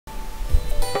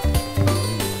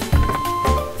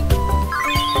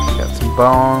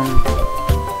bone.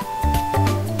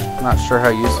 Not sure how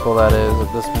useful that is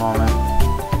at this moment.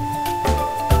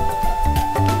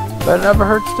 But it never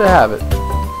hurts to have it.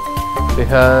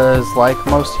 Because like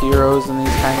most heroes in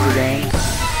these kinds of games,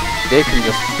 they can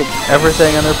just stick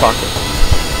everything in their pocket.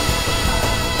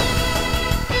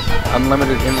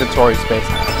 Unlimited inventory space.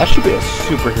 That should be a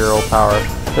superhero power.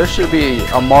 There should be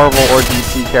a Marvel or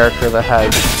DC character that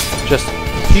has just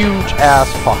huge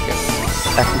ass pockets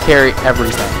that can carry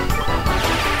everything.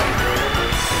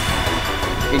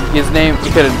 His name,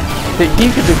 he could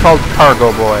be called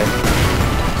Cargo Boy.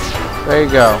 There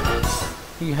you go.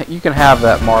 You can have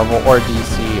that Marvel or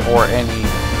DC or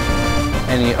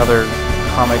any other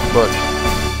comic book.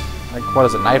 Like, what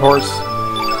is it, Night Horse?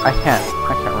 I can't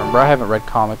remember. I haven't read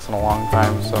comics in a long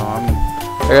time, so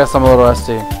I guess I'm a little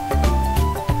rusty.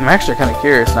 I'm actually kind of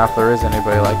curious now if there is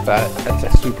anybody like that. That's a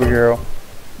superhero.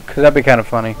 Because that'd be kind of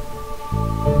funny.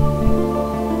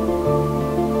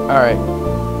 Alright.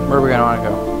 Where are we going to want to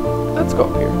go? Let's go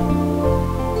up here.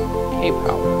 Hey,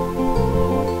 pal.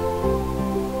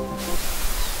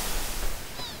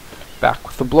 Back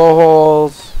with the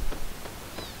blowholes.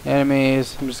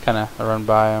 Enemies. I'm just kind of run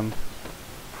by them.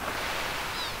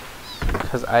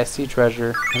 Because I see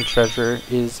treasure. And treasure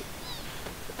is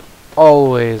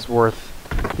always worth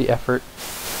the effort.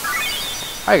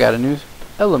 I got a new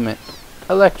element.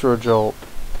 Electro Jolt.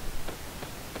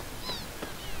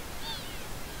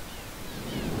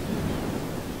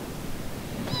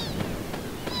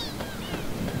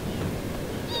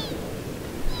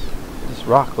 This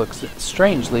rock looks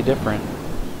strangely different.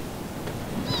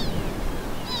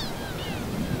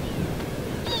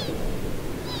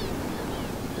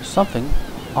 There's something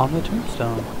on the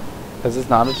tombstone. Because it's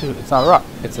not a rock,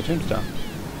 it's a tombstone.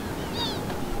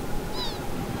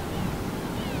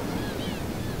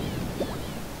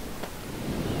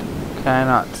 Can I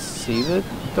not see the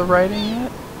writing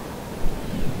yet?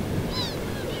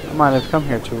 I might have come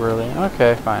here too early.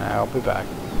 Okay, fine, I'll be back.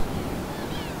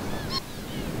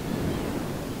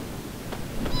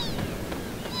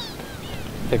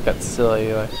 I think that's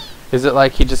silly. Like, is it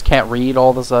like he just can't read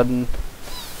all of a sudden?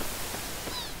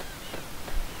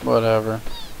 Whatever.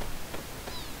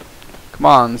 Come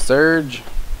on, Surge.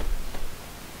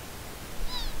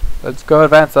 Let's go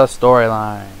advance the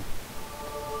storyline.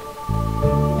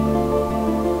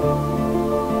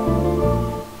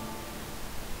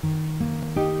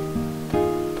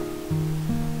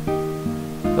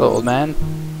 Hello, old man.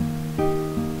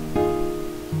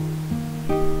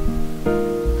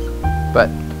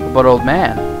 But old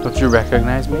man, don't you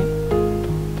recognize me?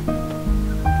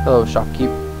 Hello, shopkeep.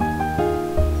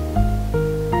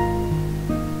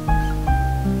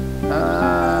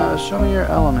 Show me your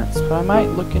elements, but I might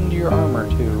look into your armor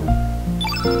too.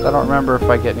 I don't remember if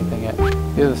I get anything yet.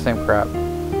 These are the same crap.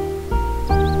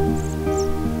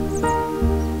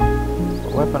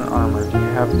 Weapon and armor, do you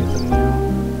have anything new?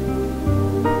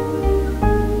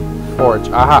 Forge,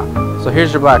 aha! So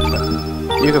here's your blacksmith.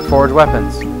 You can forge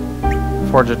weapons.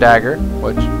 Forge a dagger,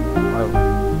 which,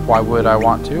 why would I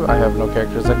want to? I have no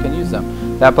characters that can use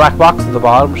them. That black box at the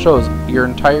bottom shows your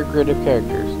entire grid of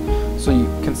characters. So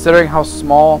considering how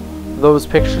small those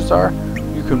pictures are,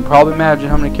 you can probably imagine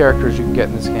how many characters you can get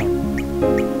in this game.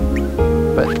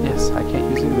 But yes, I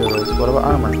can't use either of those. What about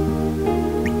armor?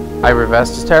 Ivory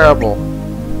vest is terrible.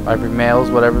 Ivory mail is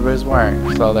what everybody's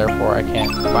wearing, so therefore I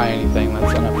can't buy anything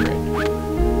that's an upgrade.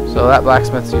 So that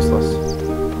blacksmith's useless.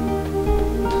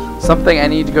 Something I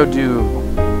need to go do.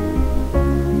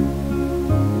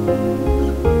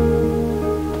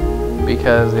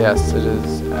 Because yes, it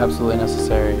is absolutely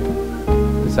necessary.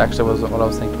 This actually wasn't what I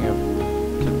was thinking of.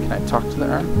 Can I talk to the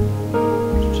urn?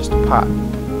 It's just a pot.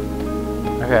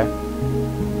 Okay.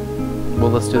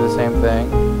 Well, let's do the same thing.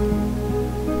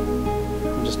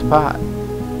 Just a pot.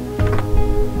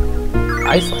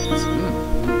 Icelands.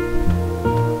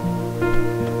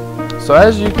 So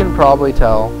as you can probably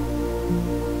tell,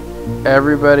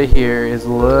 everybody here is a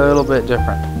little bit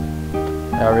different.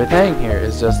 Everything here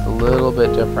is just a little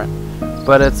bit different.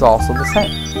 But it's also the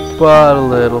same. But a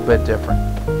little bit different.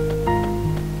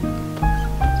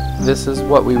 This is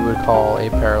what we would call a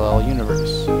parallel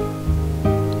universe.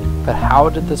 But how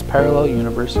did this parallel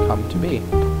universe come to be?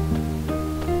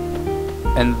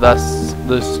 And thus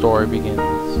the story begins.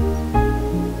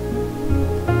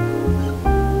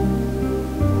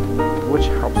 Which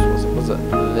house was it? Was it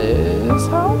this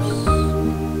house?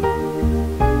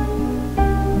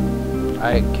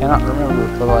 I cannot remember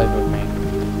for the life of me.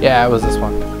 Yeah, it was this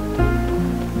one.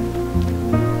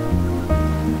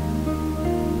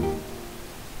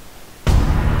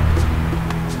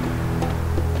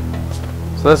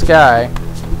 So this guy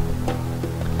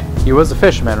He was a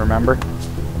fisherman, remember?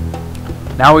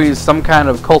 Now he's some kind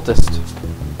of cultist.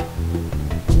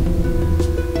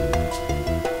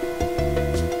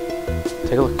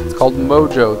 Take a look. It's called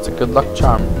Mojo. It's a good luck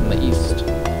charm from the east.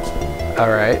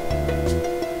 Alright.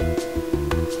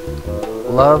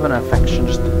 Love and affection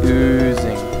just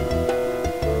oozing.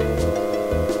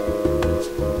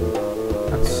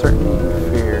 Uncertainty,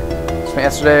 fear. Spent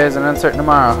yesterday is an uncertain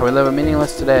tomorrow. We live a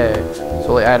meaningless today.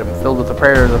 Holy item filled with the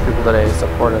prayers of people today.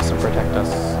 Support us and protect us.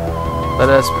 Let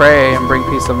us pray and bring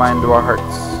peace of mind to our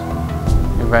hearts.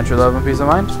 Adventure, love, and peace of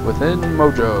mind within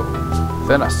Mojo.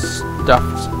 Within a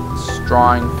stuffed,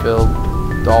 drawing-filled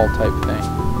doll type thing.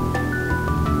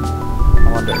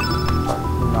 I wonder.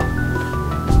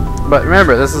 No. But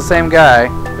remember, this is the same guy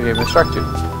we gave the shark to.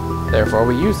 Therefore,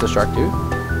 we use the shark tooth,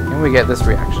 and we get this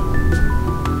reaction.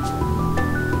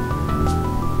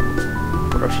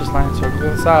 Ferocious line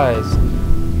circular size.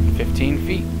 15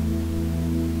 feet.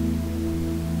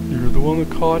 You're the one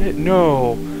that caught it?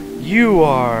 No, you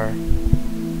are.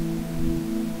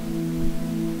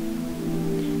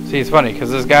 See, it's funny because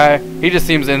this guy, he just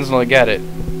seems to instantly get it.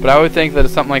 But I would think that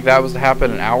if something like that was to happen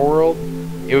in our world,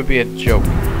 it would be a joke.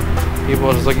 People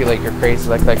would just look at you like you're crazy,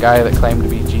 like that guy that claimed to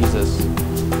be Jesus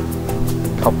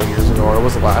a couple years ago, or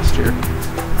was it last year?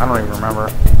 I don't even remember.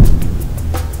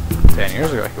 10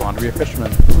 years ago, he wanted to be a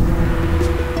fisherman.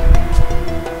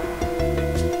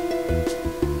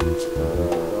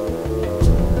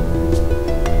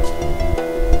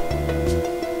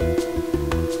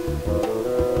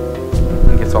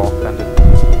 All offended.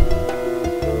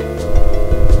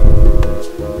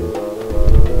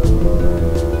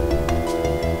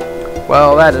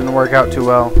 Well, that didn't work out too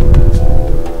well.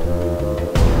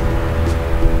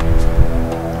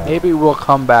 Maybe we'll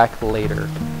come back later.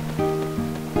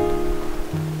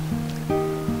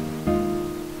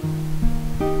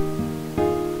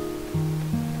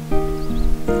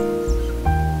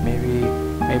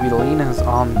 Maybe Lena's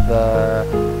on the...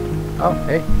 Oh,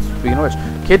 hey, speaking of which.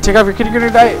 Kid, take off your kid, you're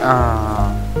gonna die!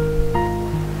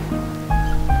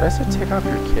 Did I say take off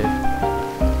your kid? I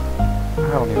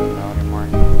don't even know anymore.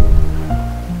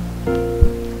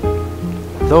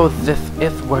 Though this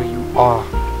is where you are.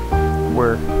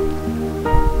 Where...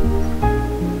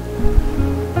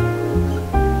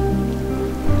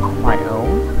 On my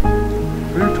own?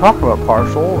 What are you talking about,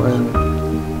 Partial? And...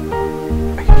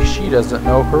 she doesn't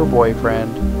know her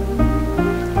boyfriend.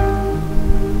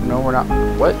 No, we're not...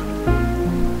 What?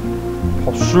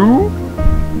 Shoe?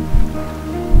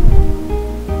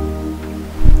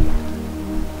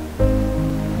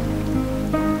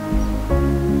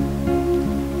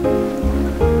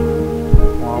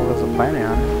 Well, I wasn't planning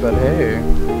on it, but hey.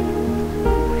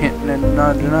 Hinting and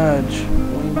nudge nudge.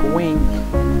 Wink wink.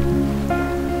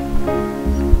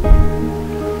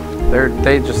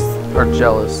 They just are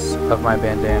jealous of my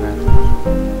bandana.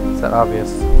 Is that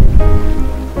obvious?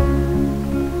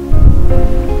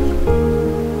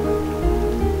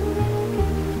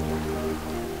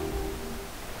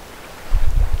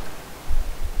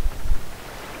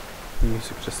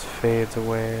 Music just fades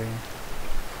away.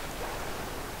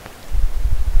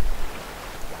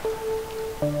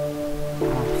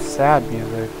 Oh, sad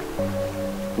music.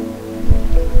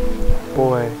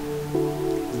 Boy,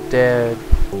 he's dead.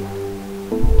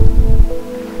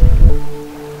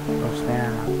 Oh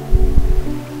snap.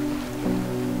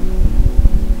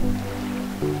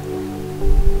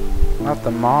 Not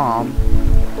the mom.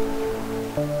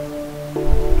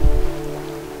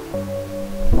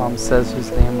 Mom says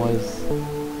his name was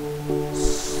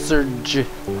Serge.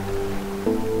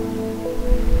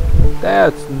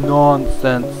 That's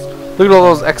nonsense. Look at all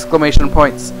those exclamation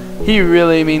points. He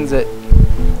really means it.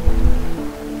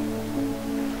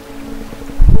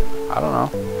 I don't know.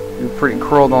 You were pretty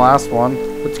cruel in the last one.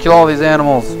 Let's kill all these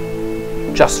animals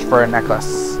just for a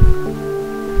necklace.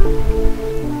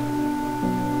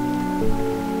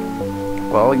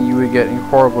 Well, you would get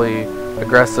horribly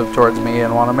aggressive towards me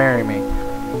and want to marry me.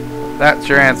 That's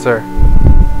your answer.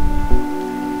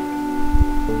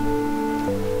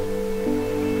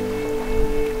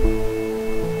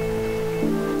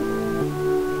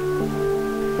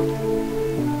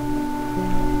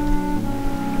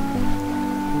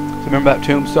 So remember that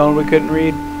tombstone we couldn't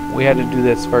read? We had to do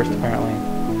this first, apparently.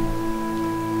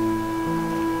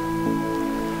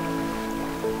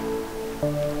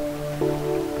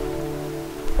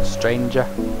 Stranger.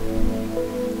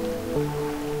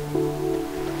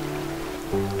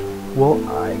 Well,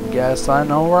 I guess I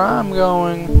know where I'm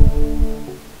going.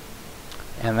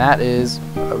 And that is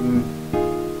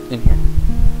in here.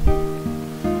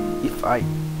 If I...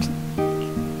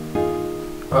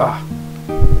 Ugh.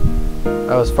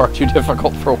 That was far too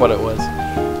difficult for what it was.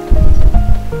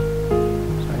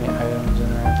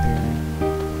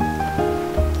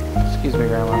 Excuse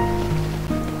me, Grandma.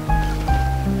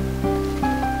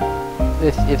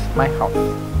 This is my house.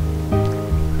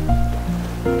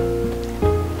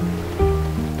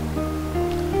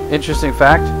 Interesting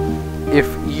fact, if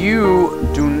you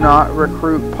do not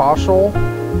recruit Poshel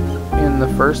in the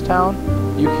first town,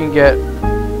 you can get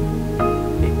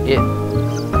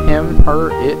him, her,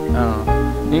 it, I don't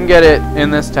know. You can get it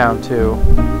in this town too,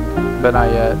 but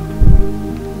not yet.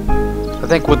 I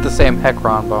think with the same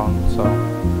Hecron bone, so.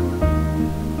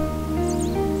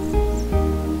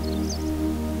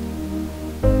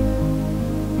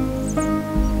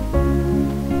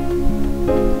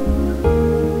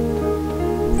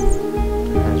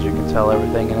 As you can tell,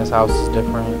 everything in his house is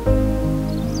different.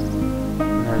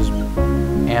 And there's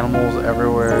animals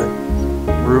everywhere.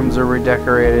 Rooms are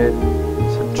redecorated.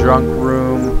 It's a drunk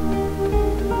room.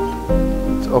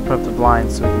 Let's open up the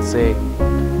blinds so we can see.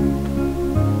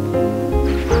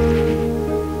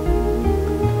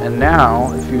 And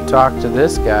now, if you talk to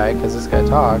this guy, because this guy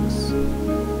talks,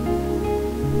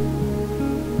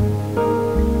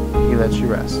 he lets you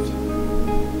rest.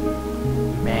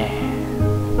 Man.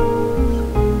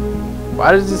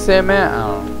 Why does he say man? I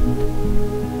don't know.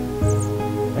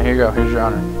 And here you go. Here's your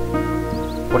honor.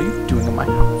 What are you doing in my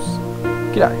house?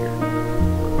 Get out of here.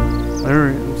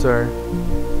 Alright, I'm sorry.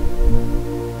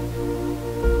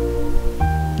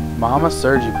 Mama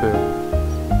Surgy Poo.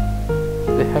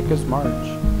 The heck is Marge?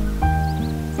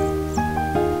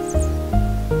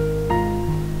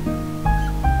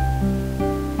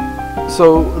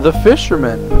 So the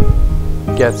fisherman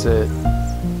gets it.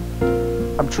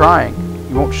 I'm trying.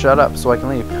 You won't shut up so I can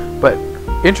leave. But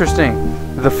interesting,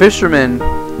 the fisherman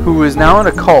who is now in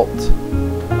a cult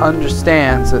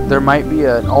understands that there might be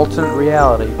an alternate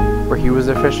reality where he was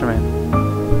a fisherman.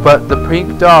 But the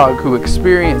pink dog who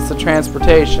experienced the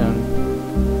transportation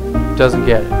doesn't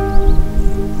get it.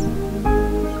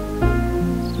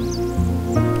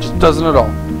 Just doesn't at all.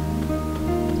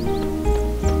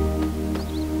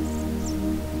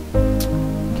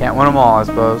 Can't win them all, I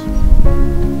suppose.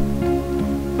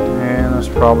 And there's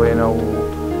probably no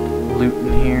loot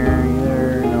in here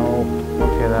either. No.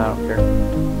 Okay, then I don't care.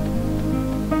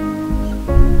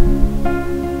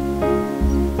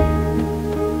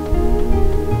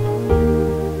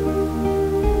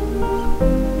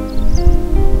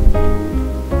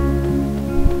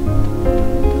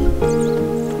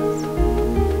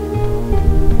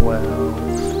 Well,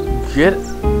 get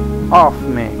off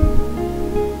me.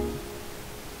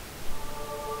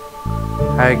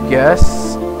 I guess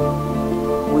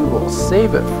we will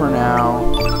save it for now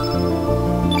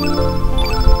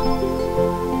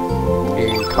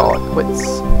and call it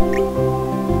quits.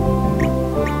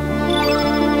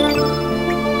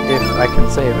 If I can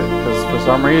save it, because for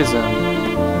some reason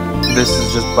this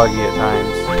is just buggy at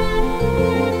times.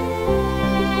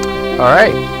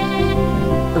 Alright,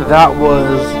 that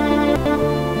was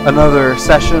another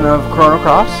session of Chrono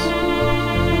Cross.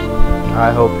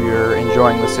 I hope you're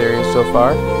enjoying the series so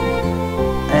far.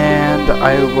 And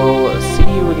I will see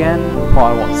you again. Well,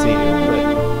 I won't see you, but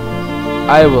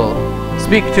I will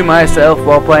speak to myself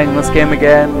while playing this game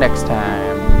again next time.